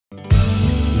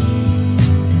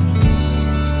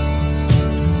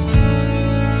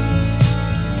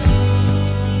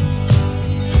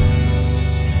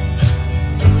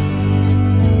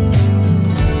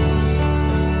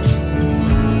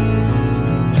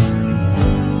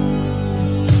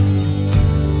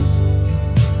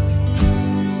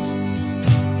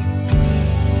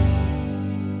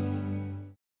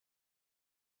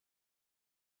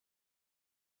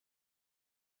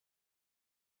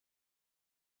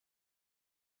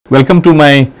Welcome to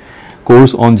my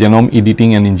course on genome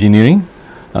editing and engineering.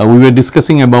 We were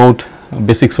discussing about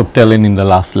basics of TALEN in the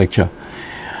last lecture.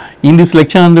 In this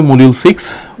lecture under module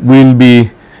 6, we will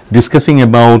be discussing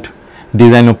about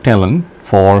design of TALEN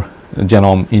for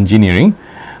genome engineering,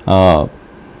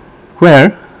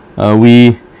 where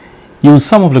we use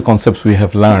some of the concepts we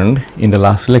have learned in the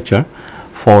last lecture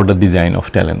for the design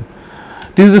of TALEN.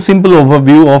 This is a simple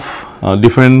overview of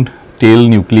different tail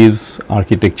nuclease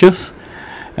architectures,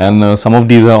 and some of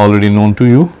these are already known to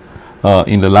you.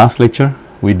 In the last lecture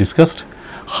we discussed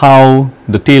how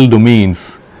the tail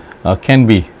domains can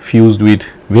be fused with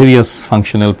various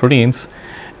functional proteins,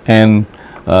 and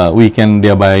we can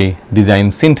thereby design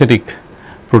synthetic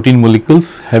protein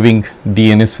molecules having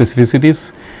DNA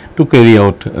specificities to carry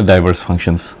out diverse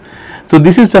functions. So,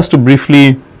 this is just to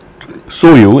briefly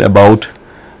show you about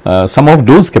some of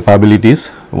those capabilities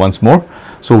once more.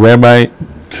 So, whereby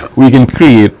we can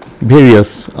create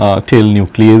various tail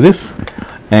nucleases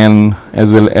and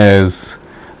as well as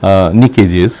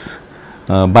nickages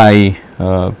by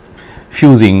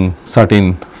fusing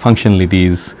certain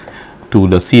functionalities to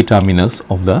the C terminus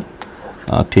of the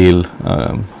tail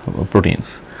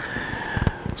proteins.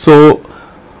 So,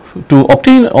 to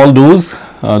obtain all those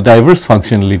diverse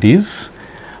functionalities,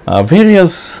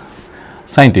 various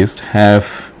scientists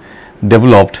have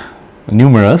developed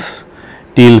numerous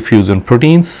tail fusion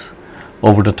proteins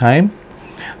over the time.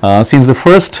 Since the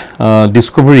first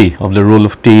discovery of the role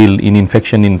of tail in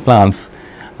infection in plants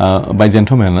by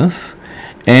Genome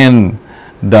and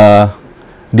the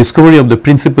discovery of the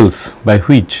principles by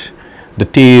which the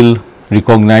tail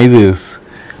recognizes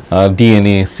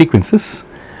DNA sequences,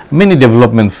 many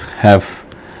developments have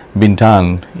been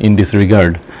done in this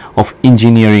regard of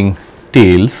engineering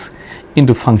tails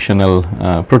into functional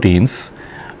proteins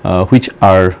which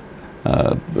are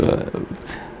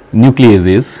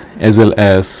nucleases as well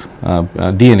as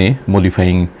DNA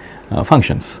modifying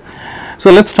functions.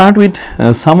 So, let us start with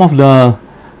some of the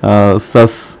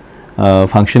such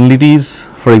functionalities.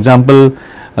 For example,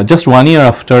 just 1 year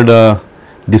after the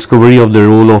discovery of the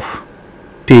role of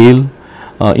tail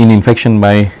in infection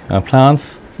by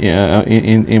plants,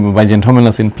 by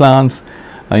Genome in plants,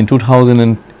 in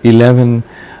 2011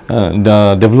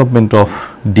 the development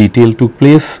of detail took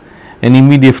place, and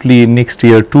immediately next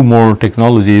year 2 more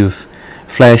technologies,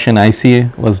 flash and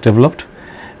ICA, was developed,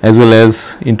 as well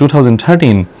as in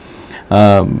 2013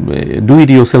 do it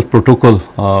yourself protocol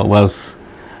was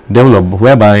developed,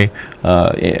 whereby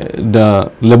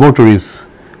the laboratories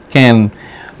can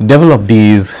develop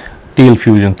these tail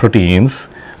fusion proteins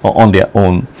on their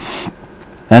own.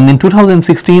 And in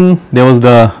 2016 there was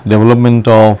the development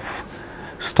of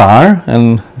STAR,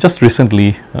 and just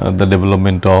recently the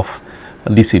development of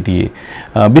DCTA.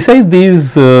 Besides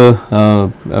these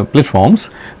platforms,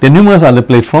 there are numerous other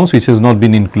platforms which has not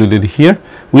been included here.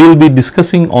 We will be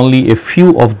discussing only a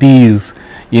few of these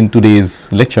in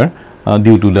today's lecture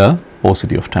due to the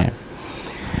paucity of time.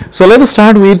 So, let us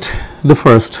start with the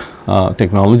first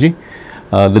technology,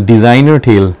 the designer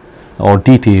tail or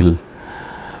D-tail.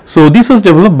 So, this was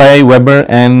developed by Weber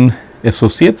and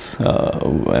Associates,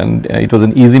 and it was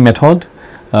an easy method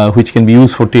which can be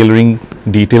used for tailoring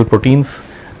detailed proteins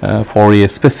for a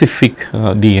specific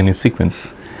DNA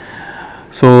sequence.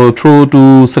 So, through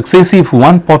 2 successive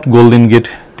one-pot golden gate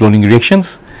cloning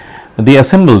reactions, they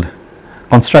assembled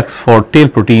constructs for tail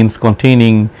proteins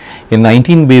containing a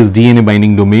 19 base DNA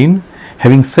binding domain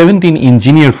having 17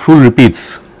 engineered full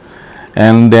repeats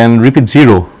and then repeat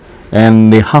 0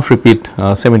 and a half repeat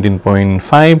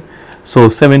 17.5. So,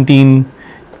 17,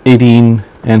 18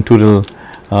 and total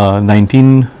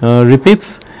 19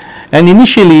 repeats, and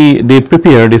initially they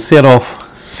prepared a set of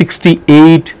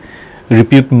 68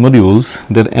 repeat modules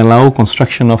that allow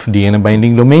construction of DNA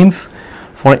binding domains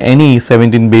for any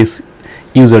 17 base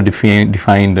user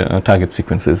defined target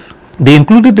sequences. They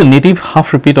included the native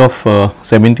half repeat of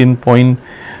 17.5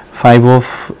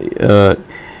 of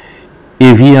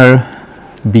AVR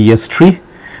BS3,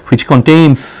 which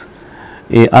contains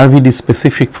a RVD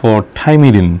specific for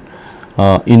thymidine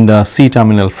in the C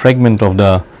terminal fragment of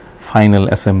the final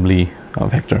assembly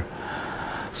vector.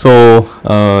 So,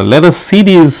 let us see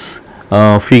this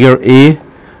figure A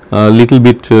little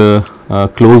bit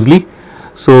closely.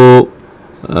 So,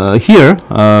 here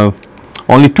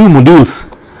only 2 modules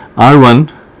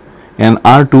R1 and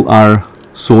R2 are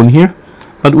shown here,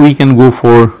 but we can go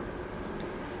for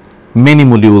many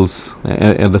modules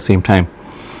at the same time.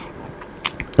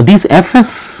 This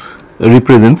Fs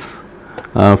represents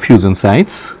fusion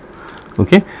sites.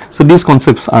 Okay. So, these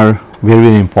concepts are very,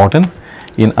 very important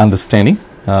in understanding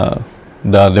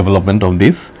the development of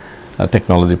this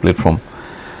technology platform.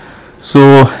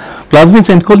 So, Plasmids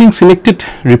encoding selected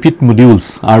repeat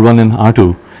modules R1 and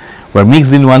R2 were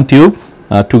mixed in one tube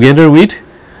together with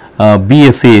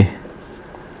BSA1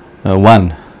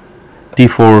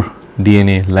 T4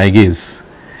 DNA ligase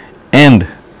and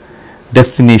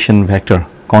destination vector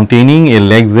containing a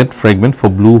leg Z fragment for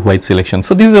blue white selection.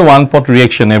 So, this is a one pot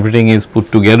reaction, everything is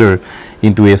put together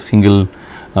into a single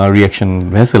reaction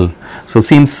vessel. So,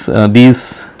 since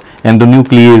these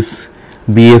endonuclease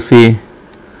BSA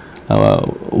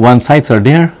one sites are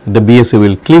there, the BSA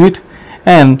will cleave it,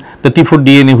 and the T4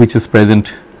 DNA which is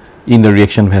present in the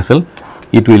reaction vessel,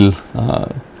 it will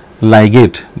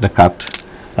ligate the cut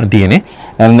DNA,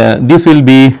 and this will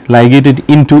be ligated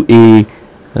into a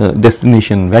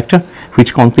destination vector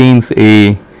which contains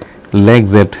a leg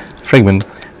Z fragment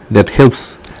that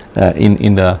helps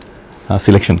in the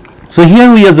selection. So,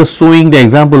 here we are just showing the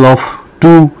example of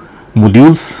two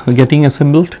modules getting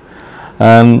assembled,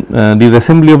 and this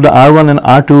assembly of the R1 and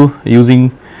R2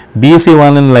 using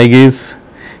BSA1 and ligase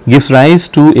gives rise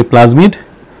to a plasmid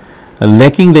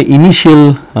lacking the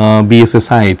initial BSA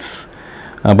sites,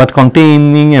 but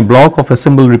containing a block of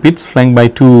assembled repeats flanked by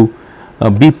two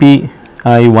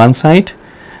BPI1 site.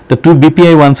 The two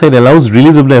BPI1 site allows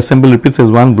release of the assembled repeats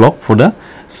as one block for the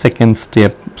second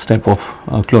step of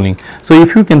cloning. So,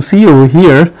 if you can see over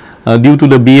here, due to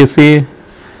the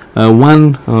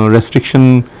BSA1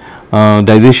 restriction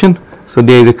digestion, so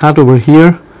there is a cut over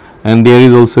here and there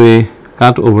is also a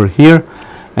cut over here,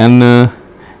 and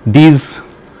this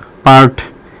part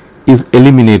is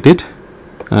eliminated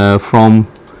from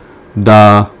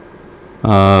the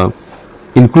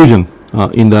inclusion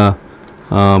in the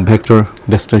vector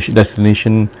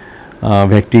destination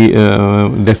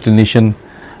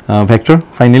vector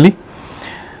finally.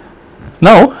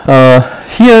 Now,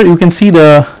 here you can see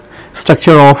the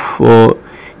structure of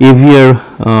aviar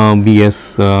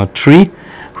BS tree,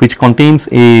 which contains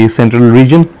a central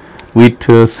region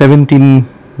with 17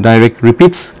 direct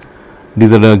repeats.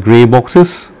 These are the gray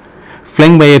boxes,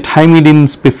 flanked by a thymidine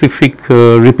specific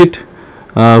repeat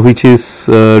which is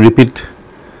repeat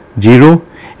 0,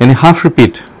 and a half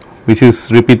repeat which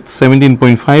is repeat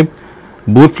 17.5,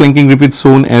 both flanking repeats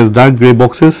shown as dark gray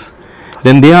boxes.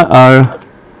 Then there are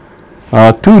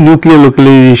two nuclear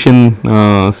localization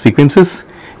sequences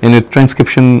and a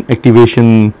transcription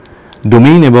activation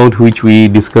domain about which we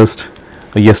discussed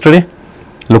yesterday,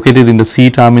 located in the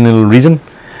C terminal region.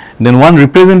 Then one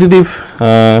representative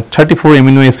 34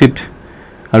 amino acid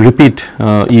repeat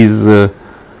is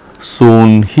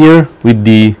shown here with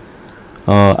the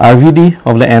RVD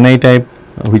of the Ni type,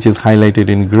 which is highlighted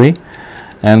in gray,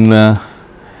 and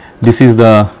this is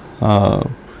the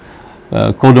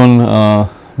codon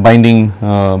binding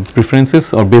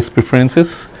preferences or base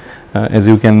preferences, as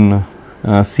you can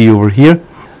see over here.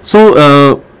 So,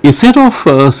 a set of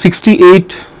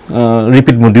 68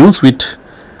 repeat modules with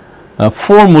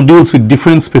 4 modules with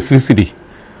different specificity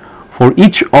for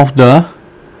each of the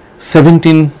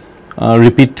 17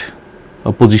 repeat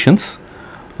positions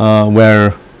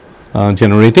were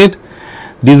generated.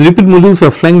 These repeat modules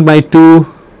are flanked by two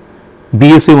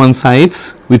BSA1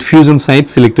 sites with fusion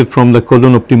sites selected from the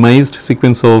codon optimized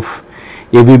sequence of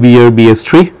AVBR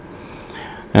BS3,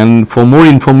 and for more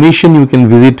information you can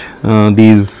visit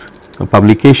these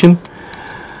publication.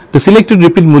 The selected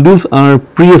repeat modules are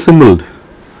pre-assembled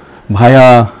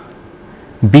via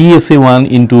BSA1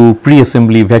 into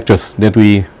pre-assembly vectors that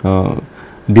we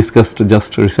discussed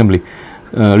just recently.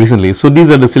 So,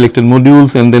 these are the selected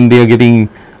modules, and then they are getting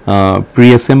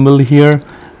pre-assembled here,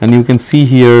 and you can see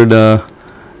here the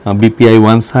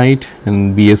BPI1 site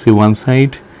and BSA1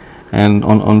 site, and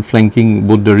on flanking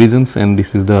both the regions, and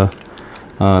this is the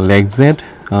leg Z.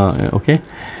 Okay.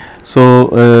 So,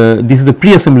 this is the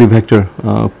pre-assembly vector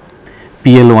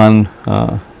PL1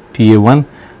 TA1,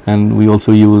 and we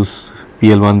also use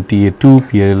PL1 TA2,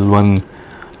 PL1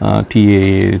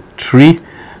 TA3.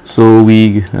 So,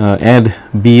 we add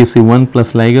BSA1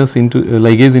 plus ligase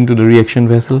into the reaction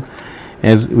vessel,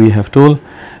 as we have told,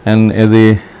 and as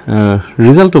a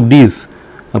result of these,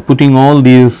 putting all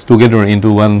these together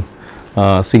into one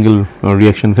single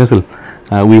reaction vessel,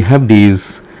 we have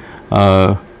these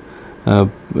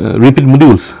repeat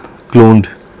modules cloned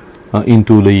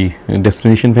into the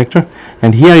destination vector,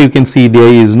 and here you can see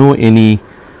there is no any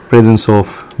presence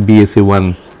of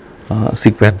BSA1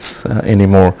 sequence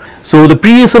anymore. So, the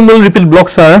pre-assembled repeat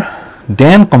blocks are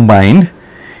then combined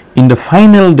in the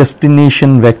final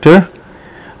destination vector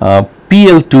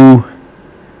PL2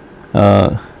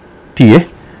 TA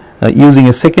using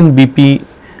a second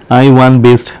BPI1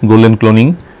 based golden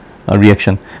cloning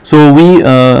reaction. So, we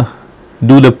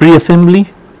do the pre-assembly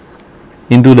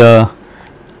into the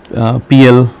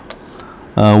PL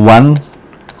 1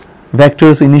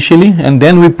 vectors initially, and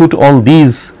then we put all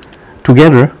these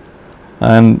together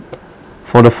and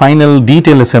for the final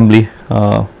detail assembly,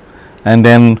 and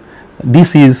then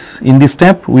this is in this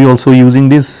step we also using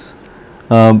this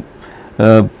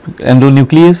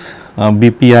endonuclease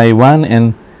BPI1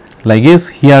 and ligase.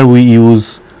 Here we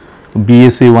use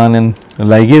BSA1 and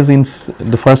ligase in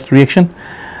the first reaction,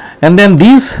 and then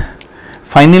these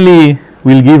finally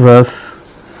will give us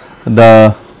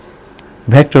the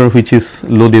vector which is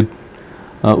loaded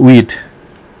with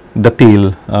the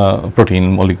tail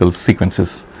protein molecule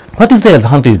sequences. What is the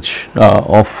advantage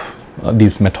of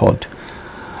this method?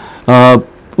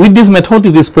 With this method,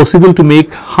 it is possible to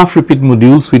make half repeat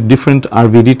modules with different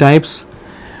RVD types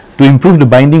to improve the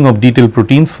binding of detailed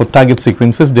proteins for target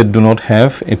sequences that do not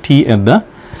have a T at the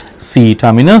C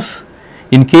terminus.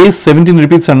 In case 17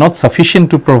 repeats are not sufficient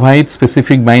to provide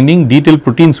specific binding, detailed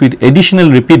proteins with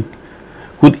additional repeat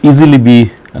could easily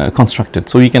be constructed.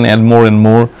 So, we can add more and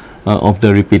more of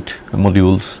the repeat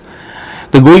modules.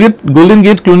 The Golden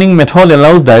Gate cloning method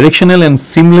allows directional and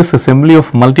seamless assembly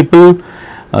of multiple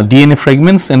DNA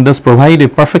fragments and thus provide a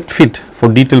perfect fit for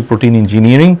detailed protein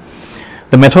engineering.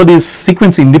 The method is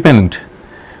sequence independent.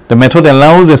 The method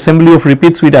allows assembly of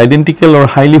repeats with identical or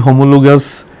highly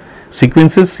homologous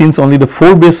sequences, since only the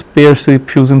 4 base pair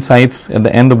fusion sites at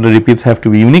the end of the repeats have to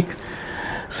be unique.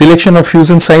 Selection of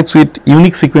fusion sites with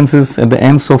unique sequences at the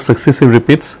ends of successive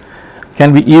repeats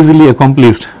can be easily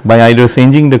accomplished by either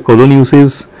changing the codon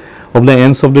uses of the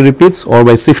ends of the repeats or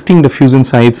by shifting the fusion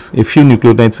sites a few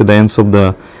nucleotides at the ends of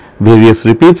the various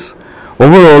repeats.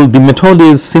 Overall, the method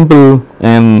is simple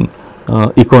and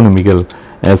economical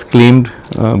as claimed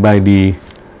by the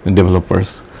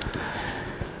developers.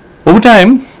 Over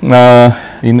time,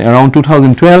 in around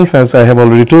 2012, as I have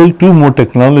already told, 2 more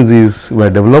technologies were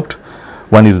developed.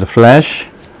 One is the FLASH,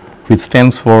 which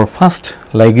stands for Fast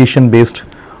Ligation Based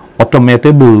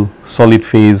Automatable Solid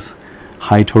Phase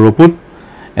High Throughput,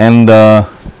 and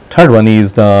third one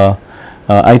is the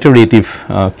iterative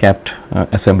capped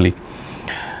assembly.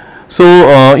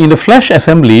 So, in the FLASH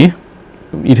assembly,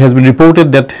 it has been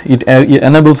reported that it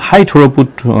enables high throughput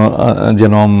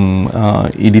genome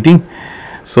editing.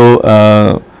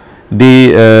 So,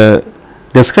 they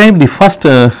describe the first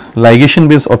ligation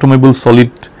based automable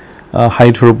solid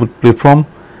high throughput platform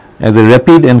as a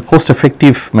rapid and cost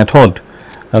effective method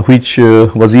which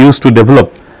was used to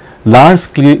develop large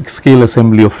scale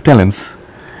assembly of talents.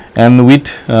 And with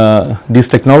this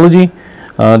technology,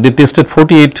 they tested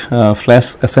 48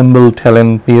 flash assembled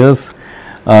TALEN pairs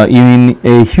in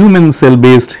a human cell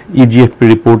based EGFP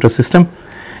reporter system,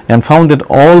 and found that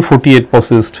all 48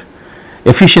 possessed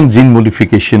efficient gene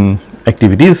modification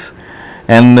activities,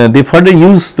 and they further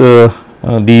used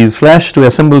these flash to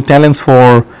assemble talents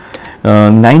for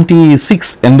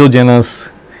 96 endogenous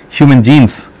human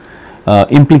genes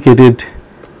implicated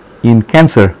in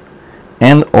cancer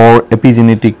and or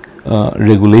epigenetic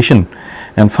regulation,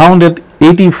 and found that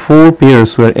 84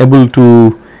 pairs were able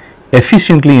to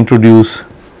efficiently introduce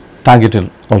targeted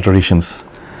alterations.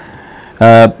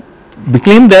 We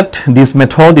claim that this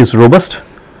method is robust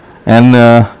and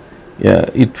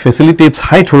it facilitates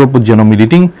high throughput genome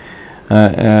editing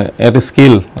at a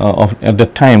scale of at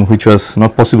that time which was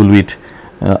not possible with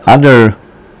other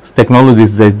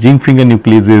technologies like gene finger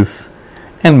nucleases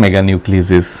and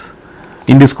meganucleases.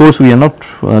 In this course, we are not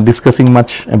discussing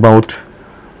much about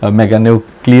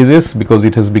meganucleases because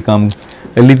it has become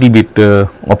a little bit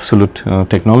obsolete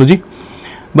technology,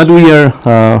 but we are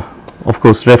of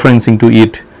course referencing to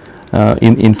it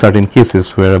in certain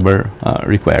cases wherever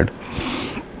required.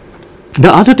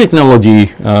 The other technology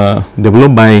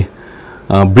developed by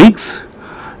Briggs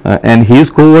and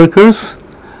his co-workers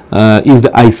is the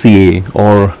ICA,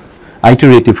 or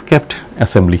iterative capped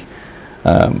assembly.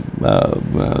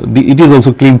 It is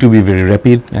also claimed to be very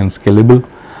rapid and scalable,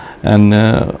 and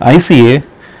ICA,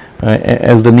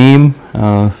 as the name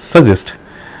suggests,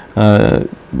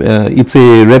 it is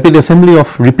a rapid assembly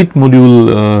of repeat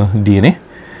module DNA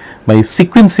by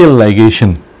sequential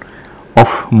ligation of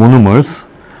monomers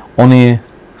on a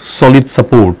solid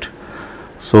support.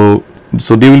 So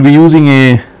they will be using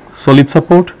a solid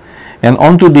support, and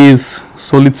onto this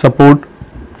solid support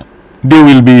they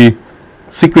will be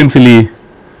sequentially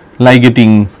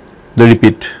ligating the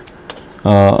repeat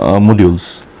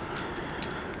modules,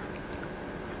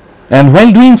 and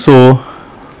while doing so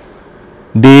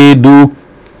they do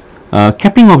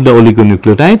capping of the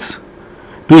oligonucleotides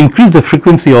to increase the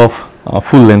frequency of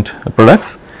full length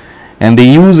products, and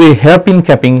they use a hairpin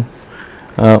capping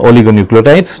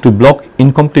oligonucleotides to block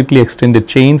incompletely extended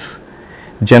chains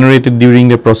generated during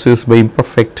the process by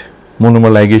imperfect monomer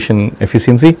ligation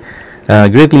efficiency.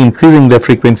 greatly increasing the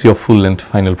frequency of full length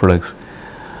final products.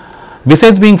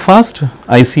 Besides being fast,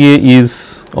 ICA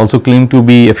is also claimed to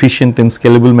be efficient and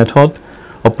scalable method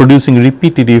of producing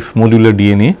repetitive modular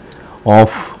DNA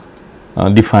of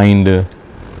defined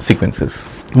sequences.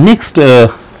 Next,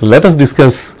 let us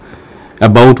discuss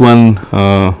about one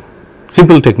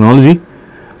simple technology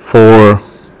for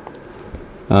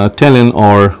TALEN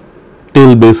or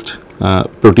tail based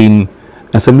protein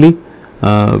assembly.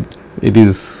 It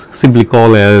is simply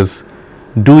called as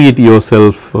do it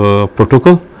yourself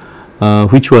protocol,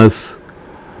 which was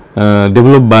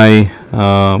developed by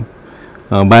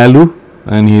Bayalu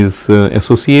and his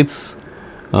associates,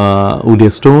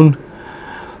 Uday Stone.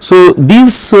 So,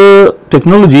 this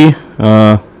technology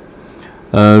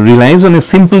relies on a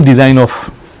simple design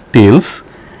of tails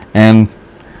and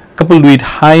coupled with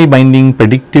high binding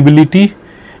predictability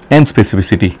and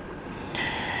specificity.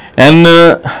 And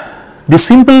this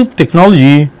simple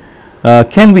technology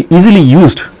can be easily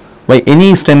used by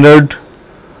any standard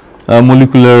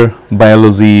molecular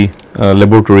biology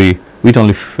laboratory with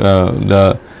only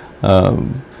the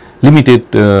limited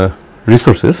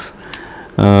resources.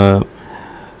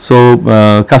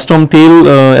 Custom tail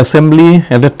assembly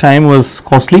at that time was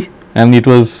costly and it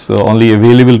was only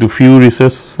available to few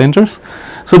research centers.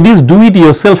 So, this do it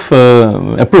yourself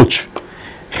approach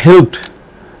helped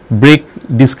break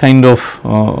this kind of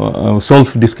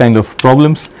solve this kind of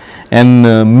problems and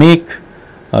make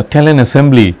TALEN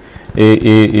assembly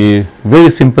a very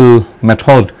simple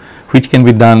method which can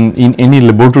be done in any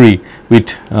laboratory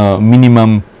with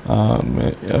minimum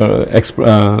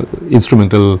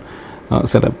instrumental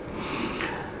setup.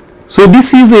 So,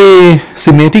 this is a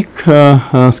schematic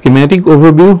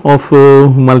overview of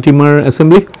multimer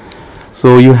assembly.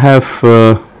 So, you have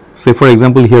say for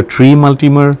example, here 3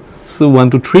 multimers, so 1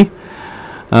 to 3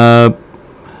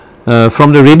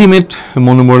 from the ready-made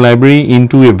monomer library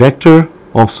into a vector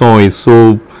of sois.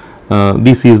 So,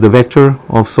 this is the vector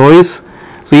of sois.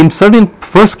 So, in certain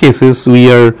first cases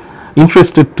we are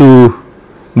interested to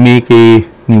make a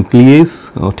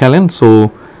nuclease or TALEN.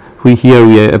 So, we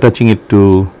are attaching it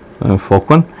to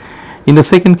FOC1. In the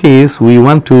second case we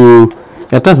want to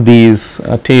attach these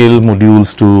tail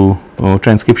modules to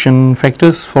transcription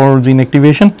factors for gene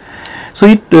activation. So,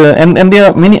 it and there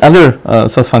are many other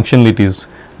such functionalities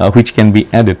which can be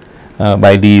added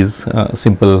by these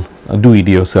simple do it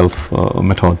yourself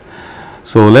method.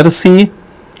 So, let us see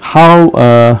how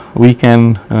we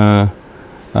can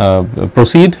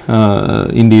proceed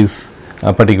in this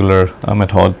particular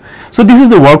method. So, this is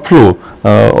the workflow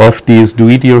of this do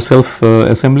it yourself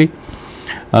assembly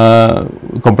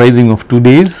comprising of 2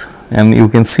 days, and you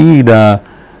can see the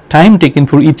time taken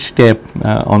for each step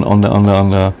on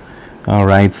the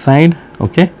right side.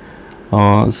 Okay.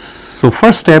 So,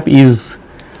 first step is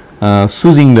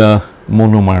choosing the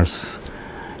monomers,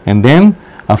 and then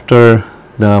after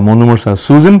the monomers are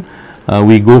chosen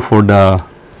we go for the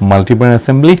multimer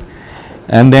assembly,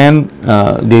 and then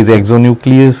there is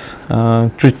exonuclease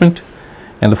treatment,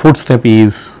 and the fourth step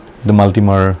is the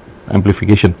multimer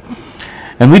amplification.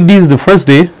 And with this the first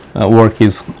day work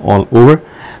is all over.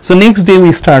 So, next day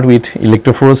we start with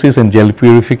electrophoresis and gel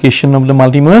purification of the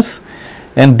multimers,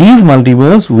 and these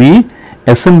multimers we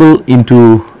assemble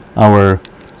into our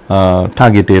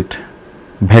targeted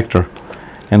vector,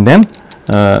 and then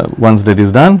once that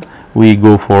is done we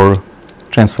go for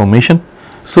transformation.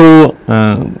 So,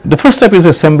 the first step is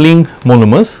assembling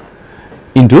monomers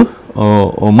into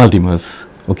multimers.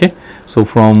 Okay. So,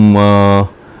 from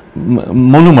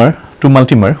monomer to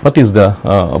multimer, what is the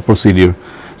procedure?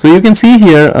 So, you can see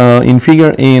here in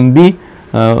figure A and B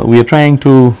we are trying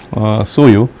to show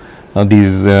you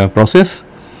this process,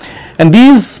 and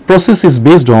this process is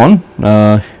based on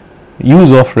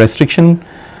use of restriction,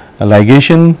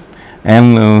 ligation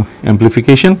and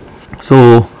amplification.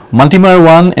 So, multimer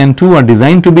 1 and 2 are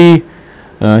designed to be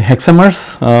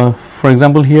hexamers. For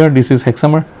example, here this is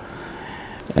hexamer,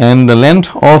 and the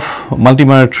length of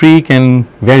multimer 3 can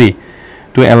vary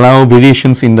to allow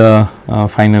variations in the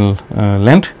final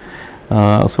length.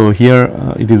 So, here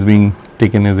it is being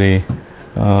taken as a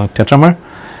tetramer.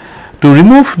 To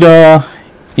remove the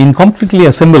incompletely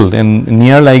assembled and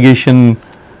near ligation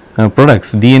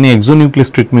products, DNA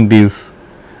exonuclease treatment is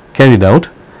carried out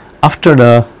after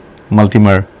the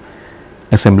multimer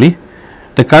assembly.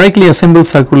 The correctly assembled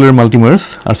circular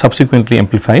multimers are subsequently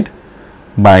amplified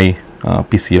by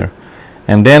PCR,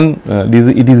 and then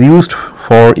it is used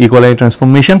for E. coli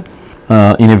transformation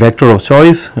in a vector of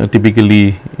choice.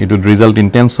 Typically it would result in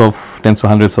tens or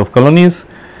hundreds of colonies,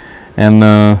 and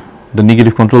the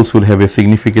negative controls will have a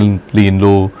significantly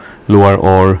lower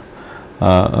or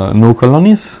no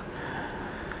colonies.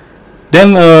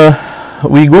 Then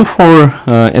we go for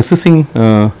assessing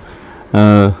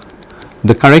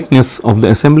the correctness of the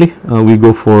assembly. We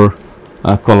go for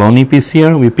colony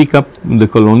PCR. We pick up the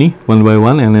colony one by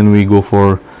one, and then we go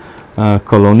for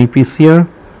colony PCR.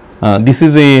 This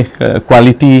is a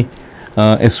quality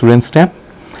assurance step.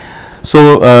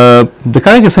 So, the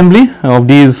correct assembly of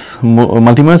these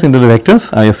multimers into the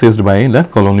vectors are assessed by the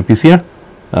colony PCR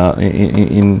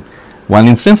in one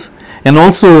instance, and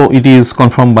also it is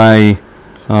confirmed by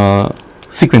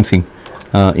sequencing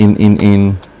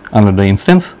in another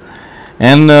instance.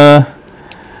 And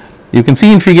you can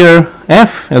see in figure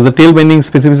F, as the tail binding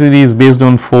specificity is based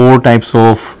on 4 types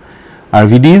of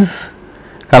RVDs.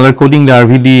 Color coding the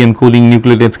RVD and coding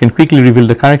nucleotides can quickly reveal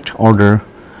the correct order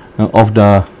of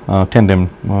the tandem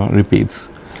repeats.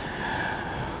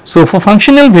 So, for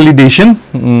functional validation,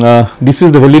 this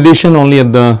is the validation only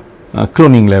at the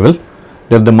cloning level,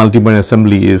 that the multimer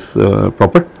assembly is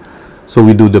proper. So,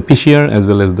 we do the PCR as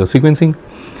well as the sequencing.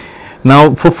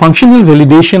 Now, for functional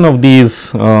validation of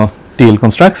these tail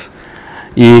constructs,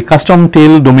 a custom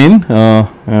tail domain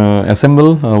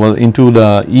assemble into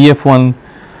the EF1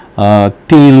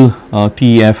 tail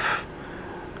TF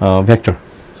vector.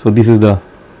 So, this is the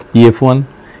EF1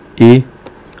 A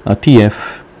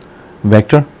TF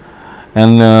vector,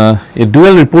 and a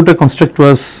dual reporter construct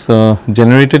was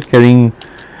generated carrying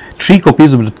 3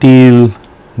 copies of the tail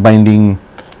binding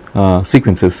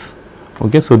sequences.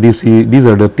 Okay, so these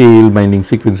are the tail binding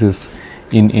sequences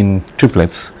in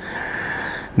triplets.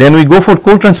 Then we go for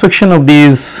co-transfection of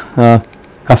these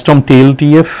custom tail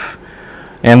TF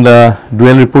and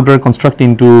dual reporter construct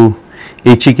into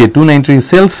HEK293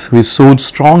 cells, which showed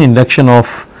strong induction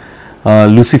of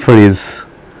luciferase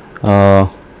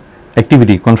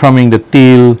activity, confirming the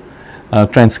tail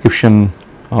transcription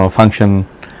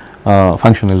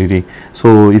functionality.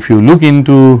 So, if you look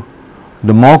into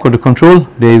the mock or the control,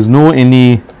 there is no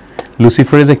any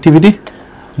luciferase activity,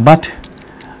 but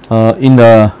in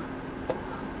the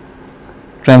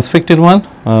transfected one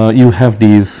you have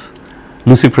these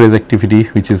luciferase activity,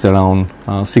 which is around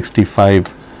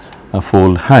 65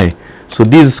 fold high. So,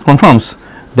 this confirms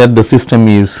that the system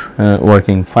is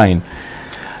working fine.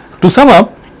 To sum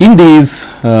up, in this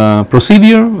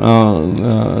procedure,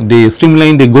 they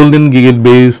streamlined the golden gate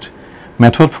based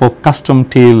method for custom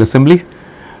tail assembly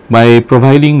by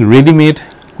providing ready-made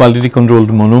quality controlled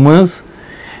monomers.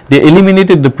 They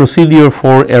eliminated the procedure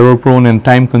for error prone and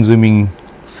time consuming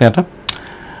setup.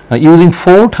 Using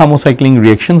 4 thermocycling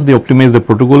reactions, they optimized the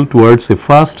protocol towards a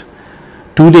fast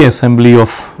 2-day assembly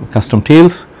of custom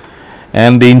tails,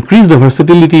 and they increased the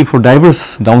versatility for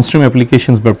diverse downstream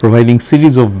applications by providing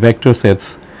series of vector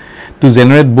sets to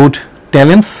generate both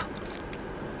talents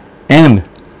and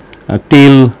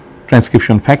tail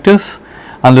transcription factors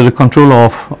under the control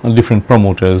of different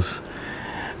promoters.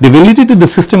 They validated the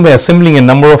system by assembling a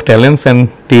number of talents and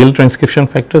tail transcription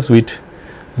factors with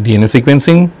DNA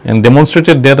sequencing, and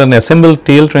demonstrated that an assembled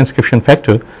tail transcription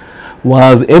factor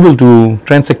was able to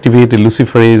transactivate a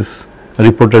luciferase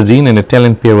reporter gene, and a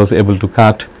talent pair was able to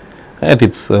cut at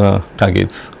its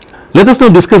targets. Let us now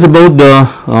discuss about the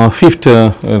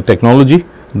 5th technology,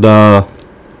 the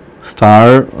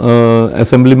STAR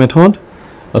assembly method.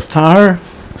 A STAR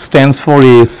stands for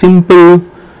a simple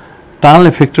TAL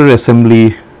effector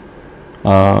assembly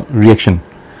reaction,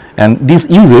 and this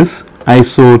uses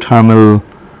isothermal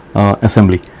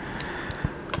assembly,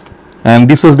 and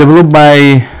this was developed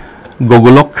by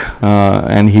Gogolok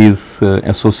and his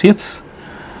associates.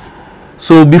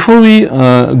 So, before we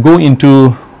go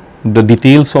into the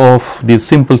details of this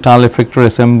simple TAL effector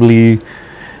assembly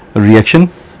reaction,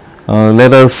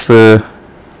 let us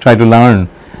try to learn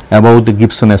about the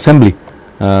Gibson assembly,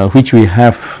 which we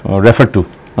have referred to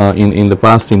in the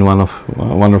past in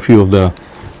one or few of the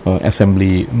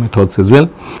assembly methods as well.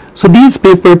 So, this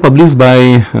paper published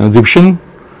by Gibson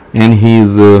and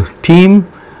his team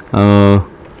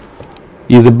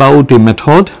is about a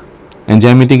method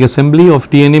enzymatic assembly of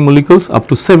DNA molecules up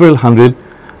to several hundred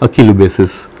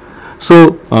kilobases.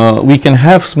 So, we can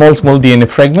have small DNA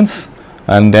fragments,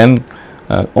 and then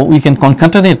we can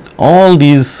concatenate all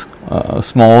these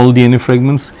small DNA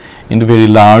fragments into very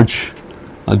large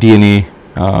DNA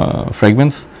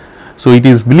fragments. So, it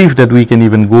is believed that we can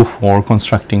even go for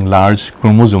constructing large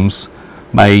chromosomes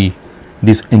by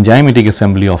this enzymatic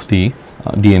assembly of the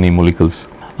DNA molecules.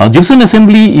 Gibson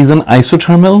assembly is an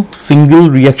isothermal single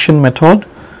reaction method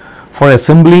for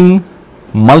assembling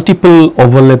multiple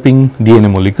overlapping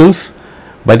DNA molecules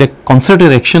by the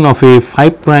concerted action of a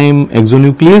 5'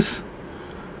 exonuclease,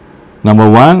 number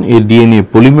 1 a DNA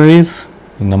polymerase,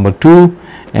 number 2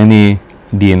 and a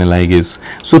DNA ligase.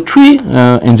 So, 3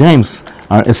 enzymes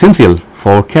are essential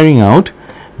for carrying out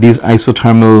this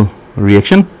isothermal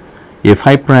reaction: a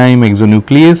 5'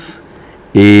 exonuclease,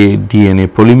 a DNA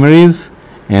polymerase,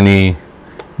 and a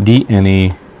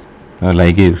DNA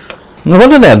ligase. Now,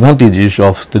 what are the advantages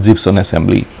of the gypsum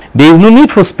assembly? There is no need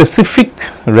for specific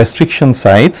restriction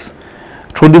sites.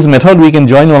 Through this method, we can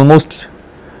join almost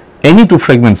any two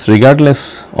fragments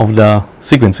regardless of the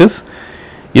sequences.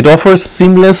 It offers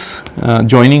seamless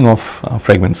joining of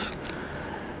fragments.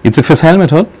 It is a facile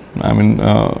method, I mean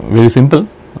very simple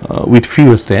with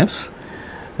fewer steps,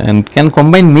 and can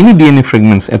combine many DNA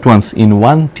fragments at once in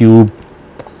one tube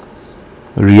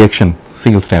reaction,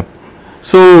 single step.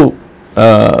 So,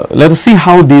 let us see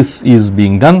how this is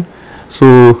being done.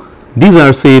 So, these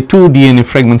are say two DNA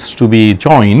fragments to be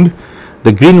joined,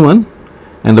 the green one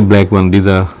and the black one, these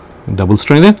are double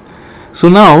stranded. So,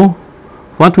 now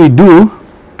what we do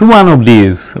to one of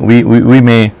these, we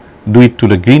may do it to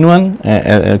the green one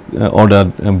or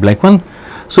the black one.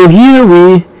 So, here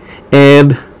we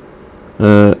add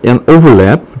an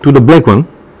overlap to the black one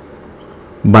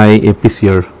by a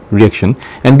PCR reaction,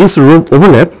 and this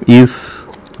overlap is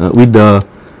with the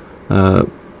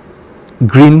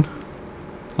green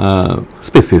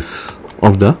species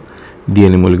of the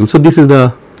DNA molecule. So, this is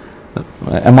the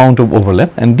amount of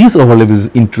overlap, and this overlap is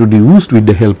introduced with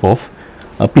the help of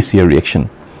a PCR reaction.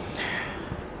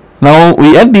 Now,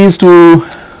 we add these to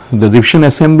the gypsum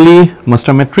assembly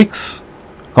master matrix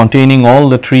containing all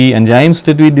the three enzymes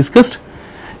that we discussed.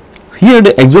 Here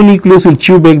the exonuclease will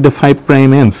chew back the 5'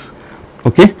 ends,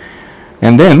 okay,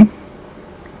 and then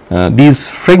these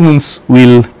fragments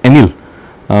will anneal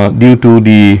due to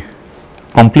the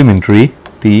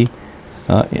complementarity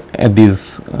at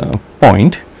this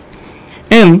point,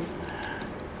 and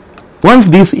once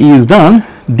this is done,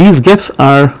 these gaps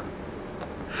are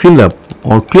filled up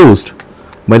or closed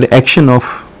by the action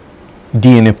of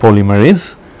DNA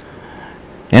polymerase,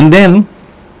 and then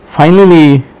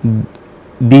finally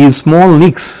these small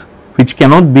nicks which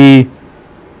cannot be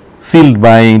sealed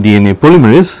by DNA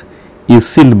polymerase is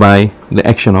sealed by the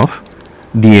action of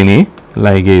DNA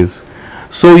ligase.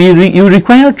 So, you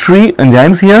require three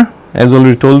enzymes here, as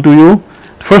already told to you.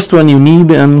 First one, you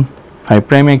need an 5'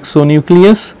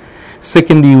 exonuclease.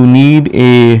 Second, you need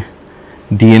a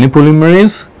DNA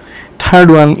polymerase.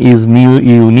 Third one is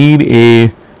you need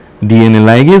a DNA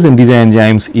ligase, and these are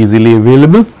enzymes easily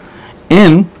available,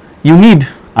 and you need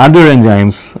other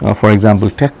enzymes, for example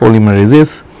Taq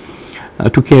polymerases,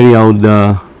 to carry out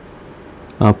the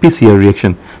PCR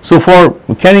reaction. So, for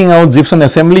carrying out gypsum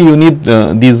assembly, you need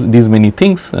these many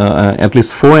things, at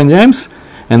least 4 enzymes,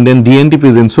 and then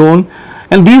DNTPs and so on,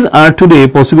 and these are today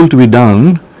possible to be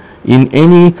done in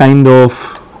any kind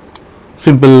of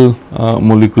simple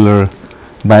molecular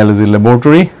biology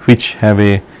laboratory which have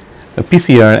a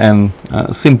PCR and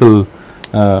simple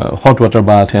hot water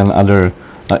bath and other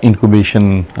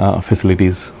incubation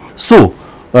facilities. So,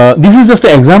 this is just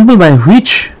an example by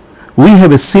which we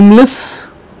have a seamless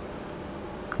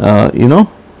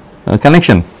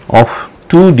connection of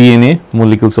two DNA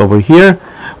molecules over here.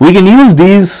 We can use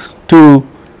these to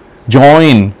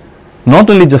join not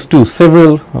only just two,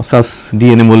 several such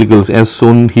DNA molecules as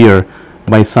shown here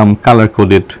by some color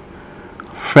coded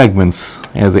fragments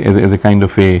as a kind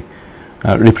of a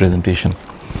representation.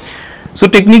 So,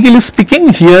 technically speaking,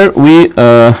 here we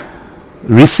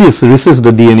recess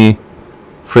the DNA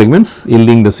fragments,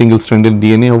 yielding the single stranded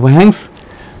DNA overhangs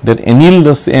that anneal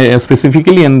the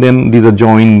specifically, and then these are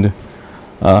joined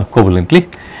covalently.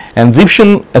 And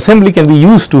gypsum assembly can be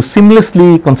used to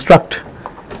seamlessly construct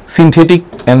synthetic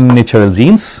and natural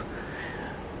genes,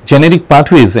 genetic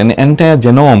pathways and entire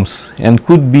genomes, and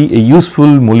could be a useful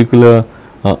molecular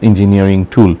engineering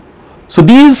tool. So,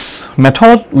 this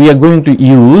method we are going to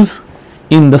use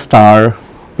in the STAR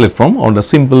platform or the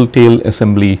simple tail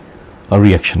assembly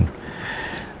reaction.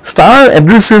 STAR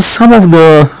addresses some of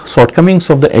the shortcomings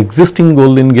of the existing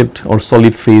golden gate or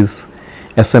solid phase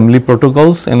assembly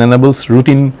protocols and enables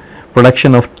routine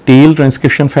production of tail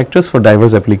transcription factors for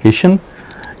diverse application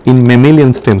in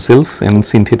mammalian stem cells and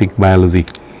synthetic biology.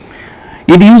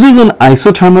 It uses an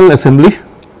isothermal assembly,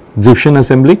 gypsum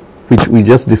assembly, which we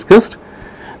just discussed,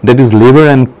 that is labor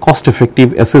and cost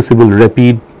effective, accessible,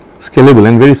 rapid, scalable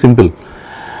and very simple.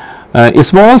 A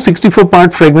small 64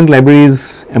 part fragment library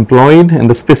is employed, and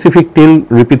the specific tail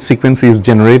repeat sequence is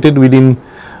generated within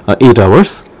 8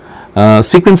 hours.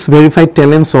 Sequence verified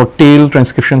talents or tail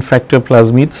transcription factor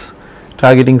plasmids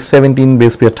targeting 17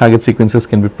 base pair target sequences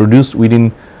can be produced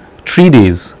within 3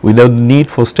 days without need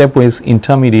for stepwise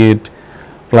intermediate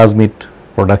plasmid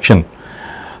production.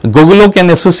 Gogolok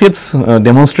and Associates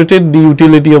demonstrated the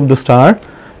utility of the STAR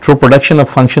through production of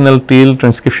functional tail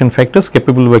transcription factors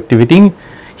capable of activating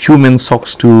human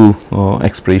SOX2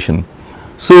 expression.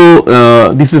 So,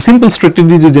 this is a simple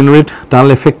strategy to generate TAL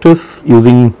effectors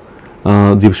using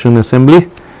gypsum assembly.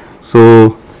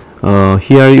 So,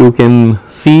 here you can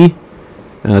see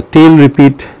tail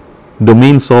repeat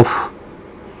domains of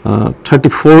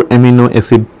 34 amino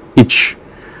acid each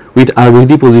with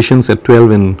RBD positions at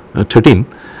 12 and 13,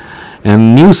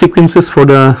 and new sequences for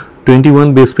the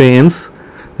 21 base pair ends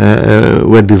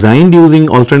were designed using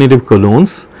alternative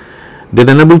codons that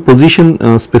enable position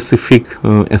specific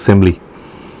assembly.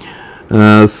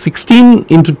 16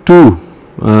 into 2,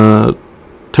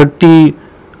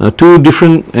 32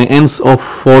 different ends of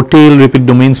 4 tail repeat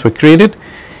domains were created.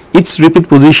 Each repeat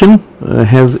position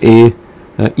has a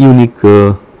unique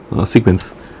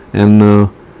sequence, and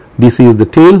this is the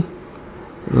tail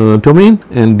domain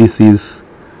and this is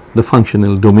the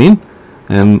functional domain,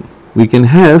 and we can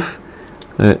have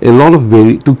a lot of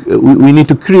we need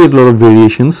to create a lot of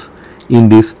variations in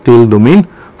this tail domain,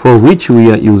 for which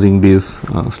we are using this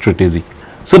strategy.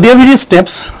 So, there are various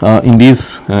steps in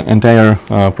this entire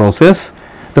process.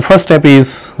 The first step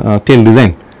is tail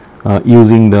design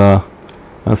using the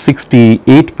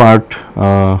 68 part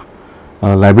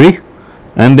library,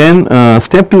 and then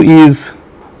step 2 is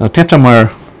tetramer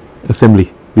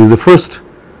assembly. This is the first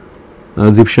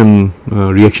gypsum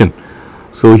reaction.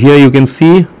 So, here you can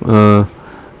see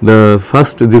the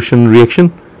first gypsum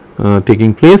reaction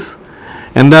taking place,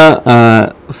 and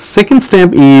the second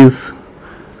step is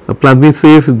a plasmid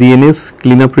safe DNase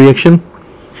cleanup reaction,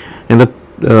 and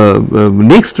the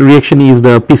next reaction is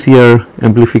the PCR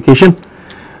amplification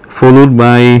followed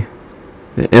by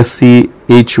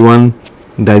SCH1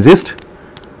 digest,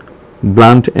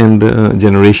 blunt and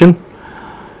generation,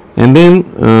 and then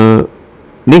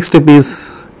next step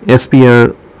is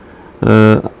SPR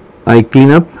I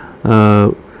cleanup,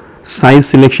 size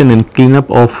selection and cleanup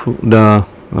of the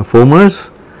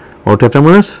formers or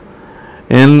tetramers,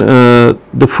 and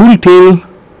the full tail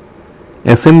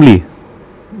assembly,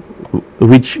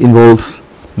 which involves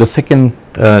the second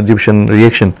gypsum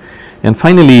reaction, and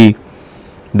finally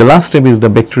the last step is the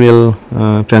bacterial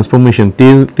transformation,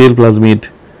 tail plasmid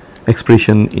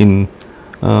expression in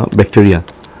bacteria.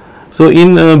 So,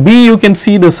 in B you can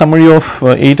see the summary of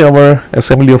 8-hour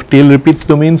assembly of tail repeats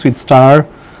domains with star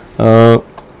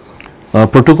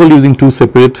protocol using 2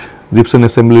 separate gypsum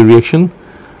assembly reaction,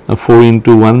 4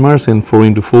 into 1 mers and 4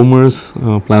 into 4 mers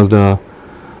plus the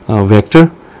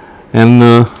vector,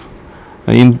 and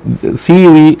in C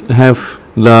we have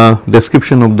the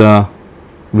description of the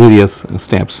various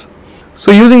steps.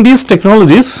 So, using these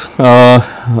technologies,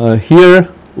 here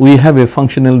we have a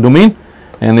functional domain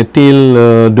and a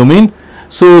tail domain.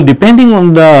 So, depending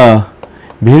on the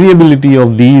variability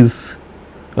of these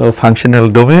functional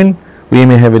domain, we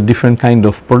may have a different kind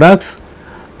of products.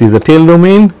 This is a tail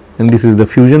domain and this is the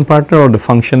fusion partner or the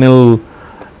functional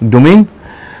domain.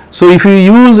 So, if you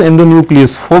use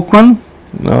endonuclease fork1,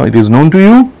 it is known to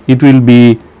you, it will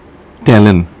be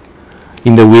TALEN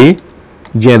in the way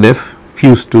ZF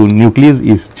fused to nuclease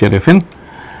is ZFN.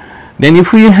 Then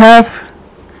if we have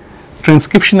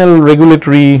transcriptional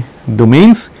regulatory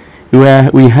domains,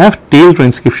 we have tail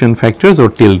transcription factors or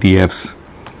tail TFs,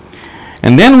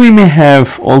 and then we may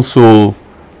have also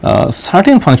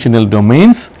certain functional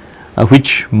domains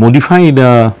which modify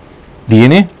the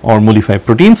DNA or modify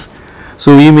proteins.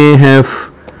 So, we may have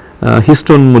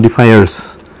histone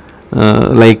modifiers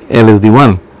like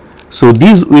LSD1. So,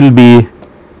 these will be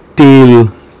tail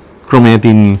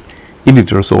chromatin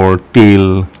editors or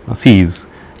tail Cs,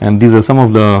 and these are some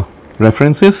of the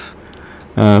references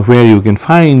where you can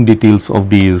find details of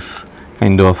these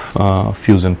kind of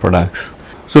fusion products.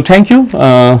 So, thank you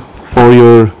for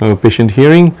your patient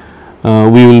hearing.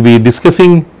 We will be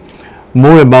discussing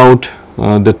more about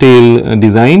the tail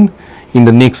design in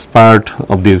the next part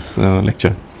of this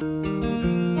lecture.